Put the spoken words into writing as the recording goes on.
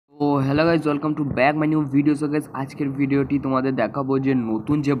Hello guys, welcome to back my new video. So guys, আজকের ভিডিওটি তোমাদের দেখাবো যে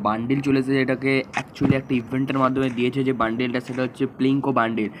নতুন যে বান্ডিল চলেছে, যেটাকে অ্যাকচুয়ালি একটা ইভেন্টের মাধ্যমে দিয়েছে যে বান্ডিলটা, সেটা হচ্ছে প্লিঙ্কো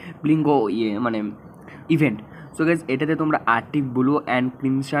বান্ডিল, প্লিঙ্কো মানে ইভেন্ট। সো গাইজ, এটাতে তোমরা Arctic blue and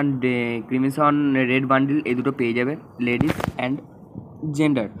ক্রিমিশন red bundle এই দুটো পেয়ে যাবে, লেডিস অ্যান্ড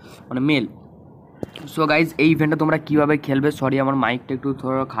জেন্ডার মানে মেল। সো গাইজ, এই ইভেন্টটা তোমরা কীভাবে খেলবে, সরি আমার মাইকটা একটু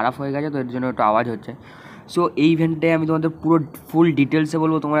থোড়া খারাপ হয়ে গেছে, তো এর জন্য একটু আওয়াজ হচ্ছে। সো এই ইভেন্টে আমি তোমাদের পুরো ফুল ডিটেলসে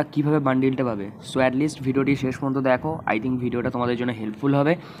বলবো তোমরা কীভাবে বান্ডিলটা পাবে। সো অ্যাটলিস্ট ভিডিওটি শেষ পর্যন্ত দেখো, আই থিঙ্ক ভিডিওটা তোমাদের জন্য হেল্পফুল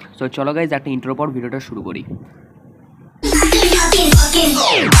হবে। সো চলো গাইজ, একটা ইন্ট্রোর পর ভিডিওটা শুরু করি।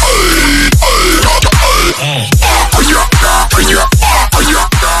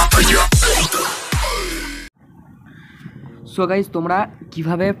 সো গাইজ, তোমরা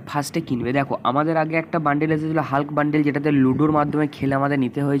কীভাবে ফার্স্টে কিনবে দেখো, আমাদের আগে একটা বান্ডেল এসেছিলো হাল্ক বান্ডেল, যেটাতে লুডোর মাধ্যমে খেলে আমাদের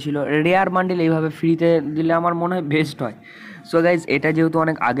নিতে হয়েছিল। রেয়ার বান্ডেল এইভাবে ফ্রিতে দিলে আমার মনে হয় বেস্ট হয়। সো গাইজ, এটা যেহেতু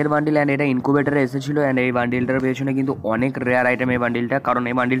অনেক আগের বান্ডেল অ্যান্ড এটা ইনকুবেটারে এসেছিলো, অ্যান্ড এই বান্ডেলটার পেছনে কিন্তু অনেক রেয়ার আইটেম এই বান্ডেলটা, কারণ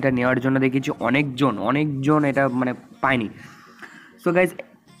এই বান্ডেলটা নেওয়ার জন্য দেখেছি অনেকজন এটা মানে পায়নি। সো গাইজ,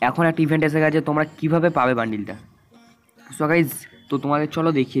 এখন একটা ইভেন্ট এসে গেছে, তোমরা কীভাবে পাবে বান্ডিলটা। সো গাইজ, তো তোমাদের চলো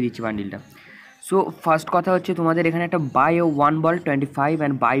দেখিয়ে দিচ্ছি বান্ডিলটা। সো ফার্স্ট কথা হচ্ছে, তোমাদের এখানে একটা by 1 ball 25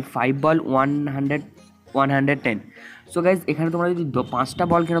 and by 5 ball 110। So guys, এখানে তোমরা যদি 5টা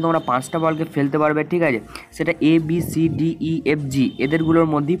বল কেনো, তোমরা 5টা বলকে ফেলতে পারবে, ঠিক আছে। সেটা ABCDEFG এদেরগুলোর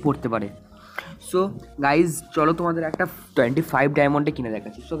মধ্যেই পড়তে পারে। সো গাইজ, চলো তোমাদের একটা 25 ডায়মন্ডে কিনে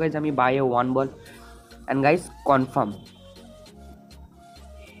দেখাচ্ছি। সো গাইজ, আমি by 1 ball and guys confirm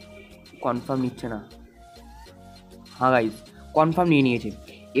নিচ্ছে না। হ্যাঁ গাইজ, কনফার্ম নিয়ে নিয়েছে।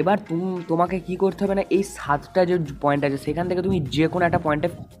 এবার তোমাকে কি করতে হবে না, এই 7টা যে পয়েন্ট আছে সেখান থেকে তুমি যে কোনো একটা পয়েন্টে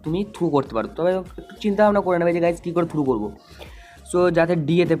তুমি থ্রু করতে পারো, তবে একটু চিন্তা ভাবনা করে নেবে যে গাইজ কী করে থ্রু করবো। সো যাতে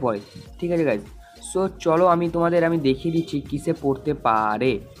ডিএতে পড়ে, ঠিক আছে গাইজ। সো চলো আমি দেখিয়ে দিচ্ছি কিসে পড়তে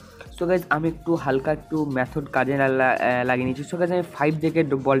পারে। সো গাইজ, আমি একটু হালকা একটু মেথড কাজে লাগিয়ে নিচ্ছি। সো গাইজ, আমি 5 থেকে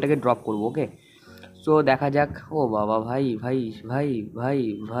বলটাকে ড্রপ করবো, ওকে। সো দেখা যাক। ও বাবা, ভাই ভাই ভাই ভাই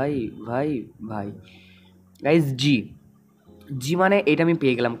ভাই ভাই ভাই গাইজ, জি মানে এটা আমি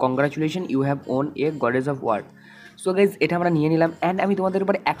পেয়ে গেলাম। Congratulation, you have won A goddess of war. So guys, এটা আমরা নিয়ে নিলাম অ্যান্ড আমি তোমাদের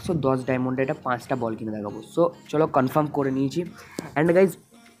উপরে 110 ডায়মন্ডে এটা 5টা বল কিনে দেখাবো। সো চলো কনফার্ম করে নিয়েছি। অ্যান্ড গাইজ,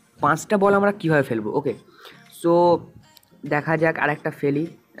 5টা বল আমরা কীভাবে ফেলবো, ওকে। সো দেখা যাক, আরেকটা ফেলি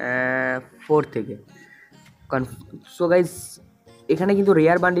 4 থেকে। সো গাইজ, এখানে কিন্তু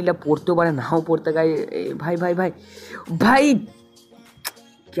রেয়ার বান্ডিলটা পড়তেও পারে, নাও পড়তে ভাই ভাই ভাই ভাই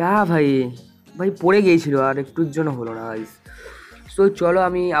ক্যা ভাই ভাই পড়ে গিয়েছিল, আর একটুর জন্য হলো না গাইজ। সো চলো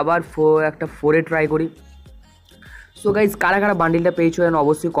আমি আবার 4-এ ট্রাই করি। সো গাইজ, কারা কারা বান্ডিলটা পেয়েছো যেন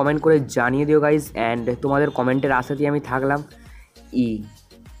অবশ্যই কমেন্ট করে জানিয়ে দিও গাইজ, অ্যান্ড তোমাদের কমেন্টের আশাতেই আমি থাকলাম।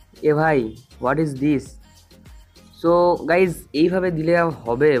 এ ভাই, what is this. So guys, এইভাবে দিলে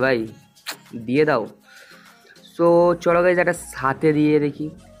হবে ভাই, দিয়ে দাও। সো চলো গাইজ, একটা 7-এ দিয়ে দেখি,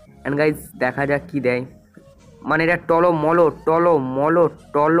 অ্যান্ড গাইজ দেখা যাক কি দেয়। মানে এটা টলো মলো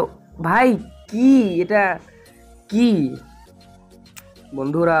ভাই, কি এটা কি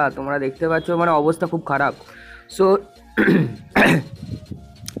বন্ধুরা, তোমরা দেখতে পাচ্ছ, মানে অবস্থা খুব খারাপ। সো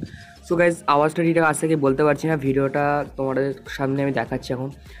সো গাইজ, আওয়াজটা ঠিক আজ থেকে বলতে পারছি না, ভিডিওটা তোমাদের সামনে আমি দেখাচ্ছি এখন।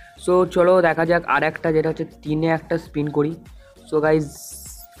 সো চলো দেখা যাক আর একটা, যেটা হচ্ছে 3-এ একটা স্পিন করি। সো গাইজ,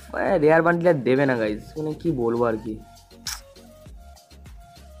 রেয়ার বান্ডিল আর দেবে না গাইজ, মানে কী বলবো আর কি,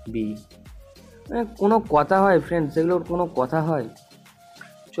 কোনো কথা হয় ফ্রেন্ডস, এগুলোর কোনো কথা হয়।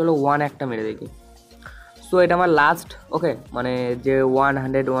 চলো 1 একটা মেরে দেখি। সো এটা আমার লাস্ট, ওকে, মানে যে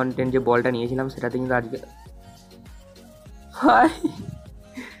 110 যে বলটা নিয়েছিলাম সেটাতে কিন্তু আজকে ভাই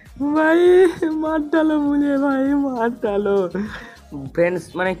ভাই মার ডালো মুঝে, ভাই মার ডালো ফ্রেন্ডস,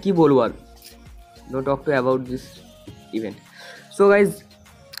 মানে কি বলবো আর, no talk to about this event. So guys,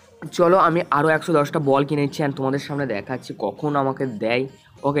 চলো আমি আরও 110টা বল কিনেছি অ্যান্ড তোমাদের সামনে দেখাচ্ছি কখন আমাকে দেয়,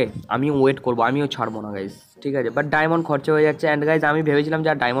 ওকে। আমিও ওয়েট করবো, আমিও ছাড়বো না গাইজ, ঠিক আছে। বাট ডায়মন্ড খরচা হয়ে যাচ্ছে, অ্যান্ড গাইজ আমি ভেবেছিলাম যে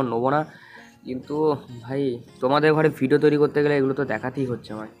আর ডায়মন্ড নেবো না, কিন্তু ভাই তোমাদের ঘরে ভিডিও তৈরি করতে গেলে এগুলো তো দেখাতেই হচ্ছে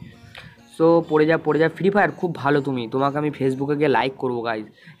আমার। সো পড়ে যা ফ্রি ফায়ার খুব ভালো, তোমাকে আমি ফেসবুকে গিয়ে লাইক করবো গাইজ,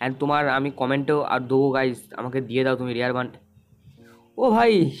 অ্যান্ড তোমার আমি কমেন্টেও আর দেবো গাইজ, আমাকে দিয়ে দাও তুমি রেয়ার বান্ড। ও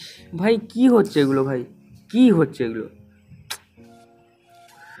ভাই ভাই কী হচ্ছে এগুলো, ভাই কী হচ্ছে এগুলো।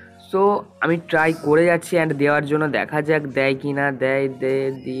 সো আমি ট্রাই করে যাচ্ছি অ্যান্ড দেওয়ার জন্য, দেখা যাক দেয় কি না দেয়।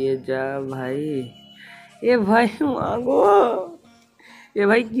 দিয়ে যা ভাই, এ ভাই মাগো, এ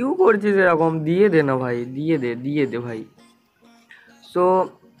ভাই কিউ করছিস এরকম, দিয়ে দে না ভাই, দিয়ে দে ভাই। সো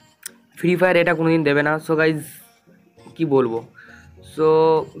ফ্রি ফায়ার এটা কোনোদিন দেবে না। সো গাইজ, কি বলবো। সো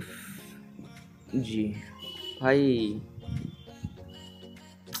জি ভাই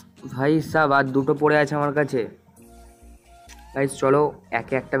ভাই সাব, আর 2টো পড়ে আছে আমার কাছে। গাইজ চলো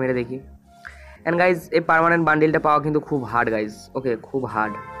একে একটা মেরে দেখি। অ্যান্ড গাইজ এই পার্মানেন্ট বান্ডিলটা পাওয়া কিন্তু খুব হার্ড গাইজ, ওকে খুব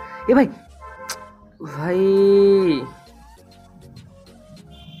হার্ড। এ ভাই ভাই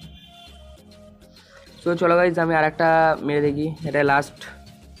তো চলো গাইজ আমি আর একটা মেরে দেখি, এটা লাস্ট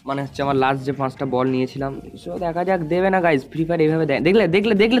মানে হচ্ছে আমার লাস্ট যে 5টা বল নিয়েছিলাম। সো দেখা যাক দেবে না গাইজ, ফ্রি ফায়ার এইভাবে দেয়, দেখলে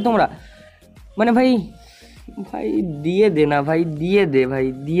দেখলে দেখলে তোমরা মানে ভাই ভাই দিয়ে দে না ভাই, দিয়ে দে ভাই,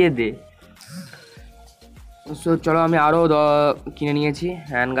 দিয়ে দে। সো চলো আমি আরও কিনে নিয়েছি।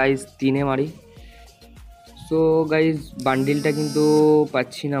 অ্যান্ড গাইজ 3-এ মারি। সো গাইজ বান্ডিলটা কিন্তু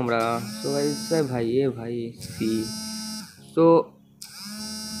পাচ্ছি না আমরা। সো গাইজ ভাই ভাই সি, সো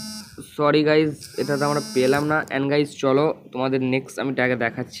সরি গাইজ এটা তো আমরা পেলাম না। অ্যান্ড গাইজ চলো তোমাদের নেক্সট আমি ট্যাগে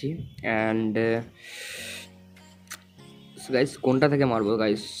দেখাচ্ছি। অ্যান্ড গাইজ কোনটা থেকে মারবো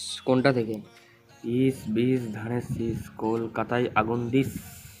গাইজ, কোনটা থেকে? 20 ধানের শীষ, কলকাতায় আগুন দিস,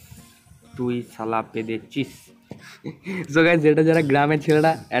 তুই শালা পেদেছিস। সো গাইজ যেটা যারা গ্রামের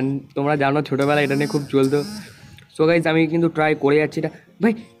ছেলেরা, অ্যান্ড তোমরা জানো ছোটোবেলায় এটা নিয়ে খুব চলতো। সো গাইজ আমি কিন্তু ট্রাই করে যাচ্ছি এটা।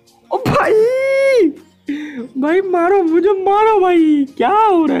 ভাই ও ভাই ভাই মারো, মুझे মারো ভাই, क्या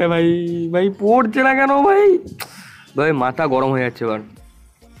हो रहा है ভাই, ভাই পড়ছে না কেন ভাই, ভাই মাথা গরম হয়ে যাচ্ছে এবার।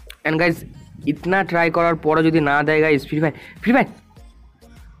 অ্যান্ড গাইজ ইতনা ট্রাই করার পরে যদি না দেয় guys, free fire free fire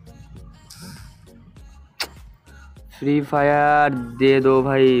free fire দে দো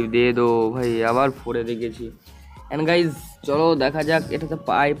ভাই, দে দো ভাই, আবার পড়ে দেখেছি। অ্যান্ড গাইজ চলো দেখা যাক এটাতে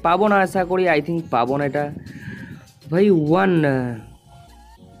পাবো না আশা করি, আই থিঙ্ক পাবো না এটা ভাই।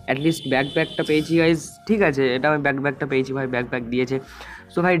 অ্যাটলিস্ট ব্যাকপ্যাকটা পেয়েছি গাইজ, ঠিক আছে এটা আমি ব্যাকপ্যাকটা পেয়েছি ভাই, ব্যাকপ্যাক দিয়েছে।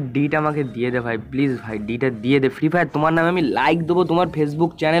 সো ভাই ডিটা আমাকে দিয়ে দে ভাই, প্লিজ ভাই ডিটা দিয়ে দে। ফ্রি ফায়ার তোমার নামে আমি লাইক দেবো, তোমার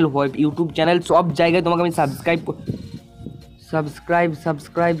ফেসবুক চ্যানেল, ইউটিউব চ্যানেল, সব জায়গায় তোমাকে আমি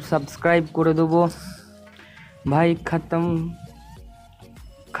সাবস্ক্রাইব করে দেবো ভাই। খতম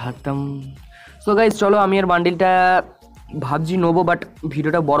খতম। সো গাইজ চলো আমি আর বান্ডিলটা ভাবছি নেবো, বাট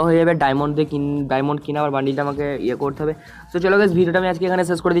ভিডিওটা বড় হয়ে যাবে, ডায়মন্ড কিনে আবার বান্ডিলটা আমাকে ইয়ে করতে হবে। সো চলো গাইজ ভিডিওটা আমি আজকে এখানে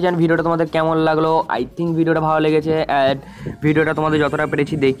শেষ করে দিচ্ছি। ভিডিওটা তোমাদের কেমন লাগলো? আই থিঙ্ক ভিডিওটা ভালো লেগেছে। অ্যান্ড ভিডিওটা তোমাদের যতটা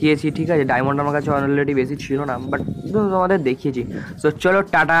পেরেছি দেখিয়েছি, ঠিক আছে। ডায়মন্ড আমার কাছে অলরেডি বেশি ছিল না, বাট তোমাদের দেখিয়েছি। সো চলো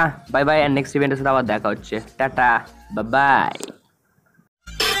tata bye bye, and next ইভেন্টের সাথে আবার দেখা হচ্ছে। Tata bye bye.